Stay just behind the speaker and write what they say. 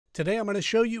Today I'm going to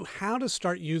show you how to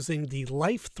start using the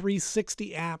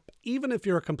Life360 app, even if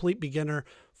you're a complete beginner,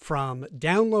 from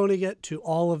downloading it to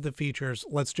all of the features.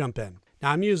 Let's jump in.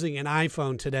 Now I'm using an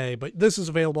iPhone today, but this is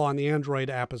available on the Android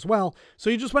app as well. So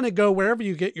you just want to go wherever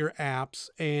you get your apps,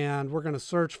 and we're going to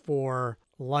search for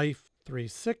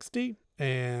Life360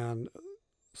 and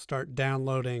start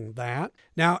downloading that.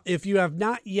 Now, if you have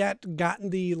not yet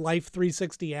gotten the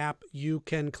Life360 app, you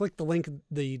can click the link in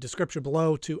the description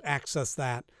below to access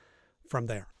that from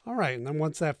there. All right, and then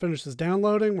once that finishes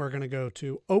downloading, we're going to go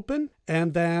to open.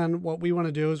 And then what we want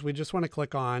to do is we just want to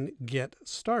click on get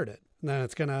started. And then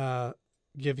it's going to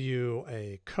give you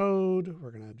a code.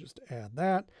 We're going to just add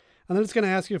that. And then it's going to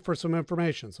ask you for some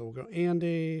information. So we'll go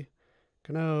Andy,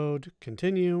 code,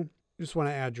 continue. You just want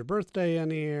to add your birthday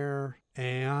in here.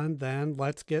 And then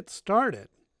let's get started.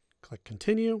 Click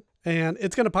continue. And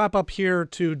it's going to pop up here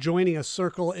to joining a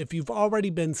circle. If you've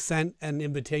already been sent an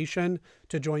invitation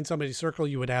to join somebody's circle,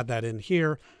 you would add that in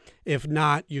here. If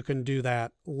not, you can do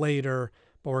that later,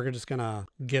 but we're just going to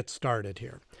get started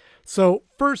here. So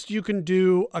first, you can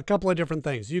do a couple of different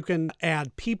things. You can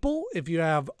add people if you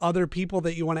have other people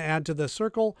that you want to add to the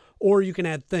circle, or you can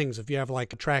add things if you have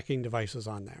like tracking devices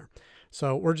on there.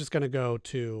 So we're just going to go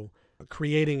to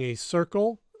creating a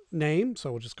circle name.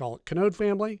 So we'll just call it Canode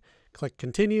family. Click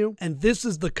continue. And this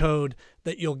is the code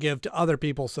that you'll give to other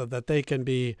people so that they can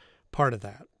be part of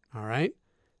that. All right.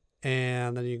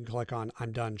 And then you can click on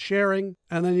I'm done sharing.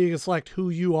 And then you can select who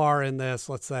you are in this.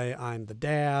 Let's say I'm the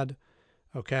dad.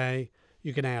 Okay.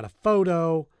 You can add a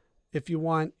photo if you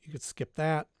want. You could skip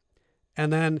that.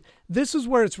 And then this is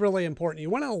where it's really important. You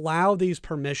want to allow these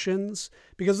permissions,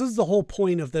 because this is the whole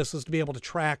point of this, is to be able to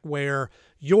track where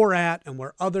you're at and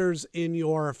where others in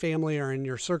your family or in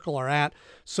your circle are at.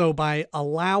 So by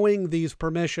allowing these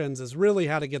permissions is really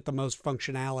how to get the most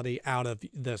functionality out of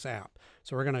this app.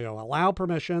 So we're going to go allow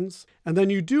permissions. And then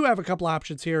you do have a couple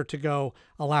options here to go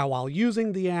allow while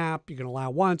using the app. You can allow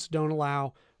once, don't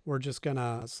allow. We're just going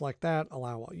to select that,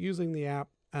 allow while using the app.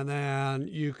 And then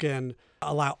you can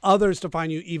allow others to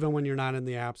find you even when you're not in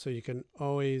the app. So you can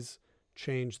always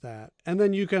change that. And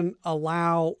then you can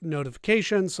allow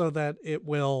notifications so that it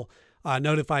will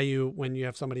notify you when you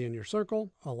have somebody in your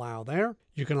circle. Allow there.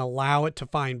 You can allow it to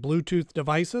find Bluetooth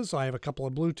devices. So I have a couple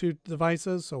of Bluetooth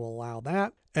devices, so we'll allow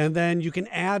that. And then you can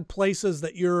add places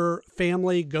that your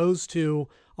family goes to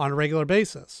on a regular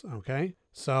basis. Okay.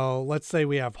 So let's say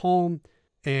we have home.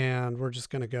 And we're just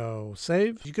going to go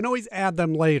save. You can always add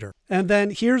them later. And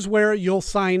then here's where you'll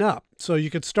sign up. So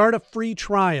you could start a free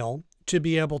trial to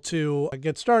be able to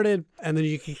get started, and then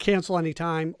you can cancel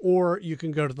anytime, or you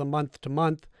can go to the month to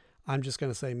month. I'm just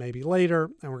going to say maybe later,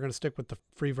 and we're going to stick with the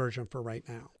free version for right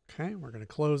now. Okay, we're going to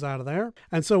close out of there.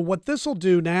 And so what this will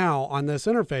do now on this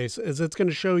interface is it's going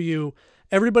to show you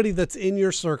everybody that's in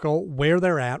your circle, where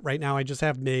they're at. Right now, I just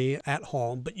have me at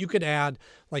home, but you could add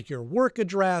like your work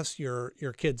address, your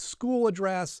kid's school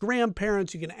address,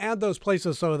 grandparents. You can add those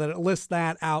places so that it lists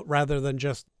that out rather than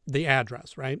just the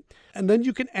address, right? And then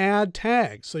you can add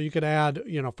tags. So you could add,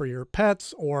 for your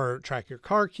pets or track your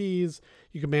car keys.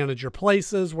 You can manage your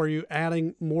places where you're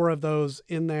adding more of those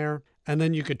in there. And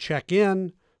then you could check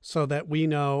in so that we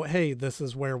know, hey, this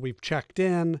is where we've checked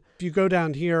in. If you go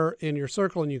down here in your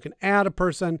circle and you can add a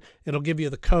person, it'll give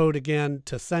you the code again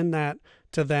to send that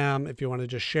to them if you want to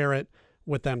just share it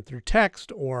with them through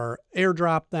text or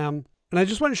airdrop them. And I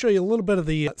just want to show you a little bit of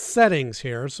the settings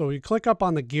here. So you click up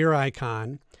on the gear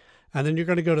icon, and then you're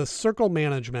going to go to circle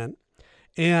management.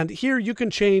 And here you can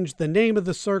change the name of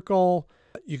the circle.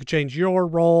 You can change your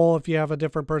role if you have a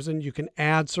different person. You can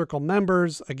add circle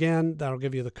members. Again, that'll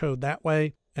give you the code that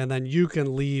way. And then you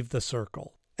can leave the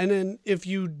circle. And then if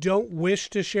you don't wish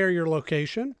to share your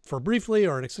location for briefly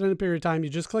or an extended period of time, you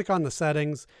just click on the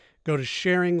settings, go to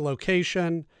sharing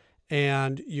location,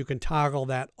 and you can toggle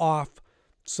that off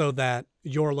so that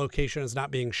your location is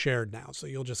not being shared now. So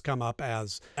you'll just come up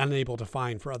as unable to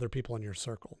find for other people in your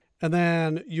circle. And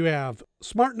then you have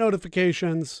smart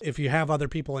notifications. If you have other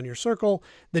people in your circle,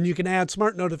 then you can add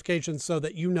smart notifications so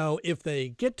that you know if they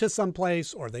get to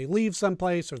someplace or they leave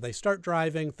someplace or they start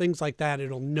driving, things like that,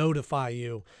 it'll notify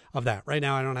you of that. Right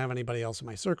now, I don't have anybody else in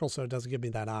my circle, so it doesn't give me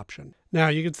that option. Now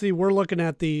you can see we're looking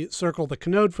at the circle, the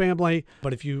Canode family,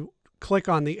 but if you click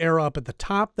on the arrow up at the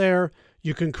top there,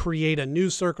 you can create a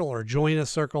new circle or join a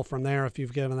circle from there if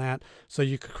you've given that. So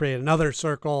you could create another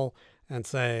circle and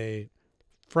say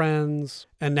friends,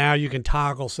 and now you can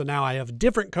toggle. So now I have a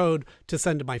different code to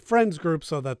send to my friends group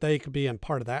so that they could be in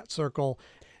part of that circle.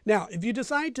 Now, if you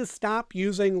decide to stop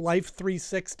using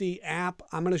Life360 app,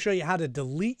 I'm going to show you how to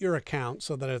delete your account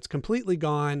so that it's completely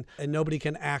gone and nobody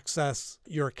can access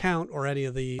your account or any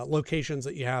of the locations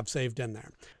that you have saved in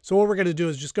there. So what we're going to do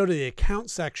is just go to the account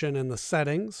section in the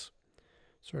settings.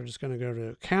 So we're just going to go to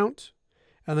account,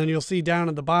 and then you'll see down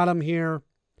at the bottom here,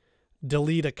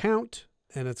 delete account,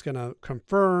 and it's going to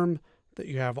confirm that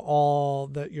you have all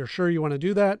that you're sure you want to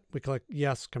do that. We click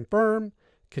yes, confirm.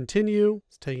 Continue.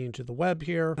 It's taking you to the web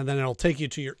here, and then it'll take you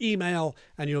to your email,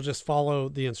 and you'll just follow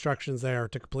the instructions there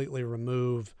to completely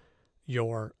remove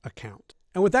your account.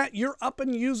 And with that, you're up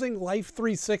and using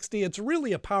Life360. It's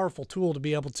really a powerful tool to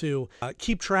be able to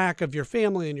keep track of your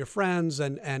family and your friends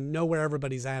and know where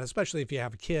everybody's at, especially if you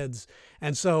have kids.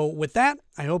 And so with that,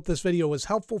 I hope this video was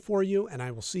helpful for you, and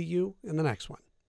I will see you in the next one.